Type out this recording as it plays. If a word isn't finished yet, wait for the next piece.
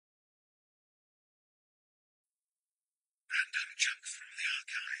random junk from the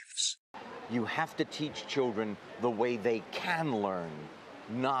archives. You have to teach children the way they can learn,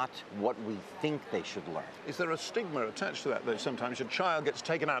 not what we think they should learn. Is there a stigma attached to that, though? Sometimes a child gets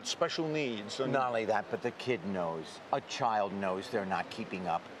taken out, special needs. And not only that, but the kid knows. A child knows they're not keeping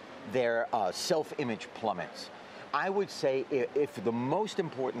up. Their self-image plummets. I would say if the most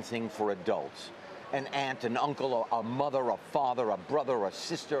important thing for adults, an aunt, an uncle, a mother, a father, a brother, a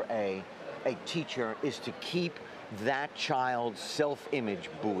sister, a teacher, is to keep that child's self-image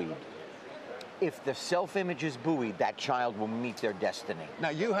buoyed. If the self-image is buoyed, that child will meet their destiny. Now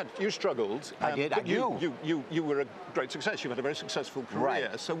you struggled. I did. You were a great success. You had a very successful career.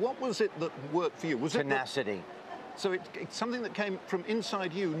 Right. So what was it that worked for you? Was tenacity. So it's something that came from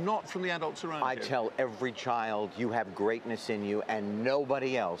inside you, not from the adults around you. I tell every child you have greatness in you, and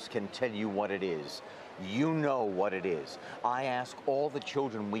nobody else can tell you what it is. You know what it is. I ask all the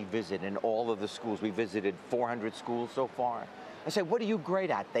children we visit in all of the schools. We visited 400 schools so far. I say, what are you great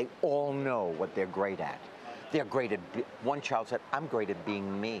at? They all know what they're great at. They're great at, one child said, I'm great at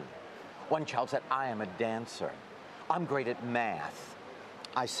being me. One child said, I am a dancer. I'm great at math.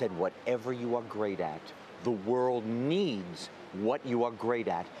 I said, whatever you are great at, the world needs what you are great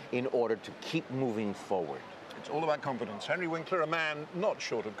at in order to keep moving forward. It's all about confidence. Henry Winkler, a man not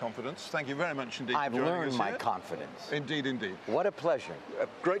short of confidence. Thank you very much indeed. I've learned my confidence. Indeed, indeed. What a pleasure. A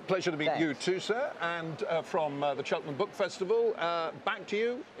great pleasure to meet you too, sir. And from the Cheltenham Book Festival, back to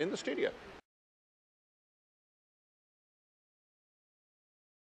you in the studio.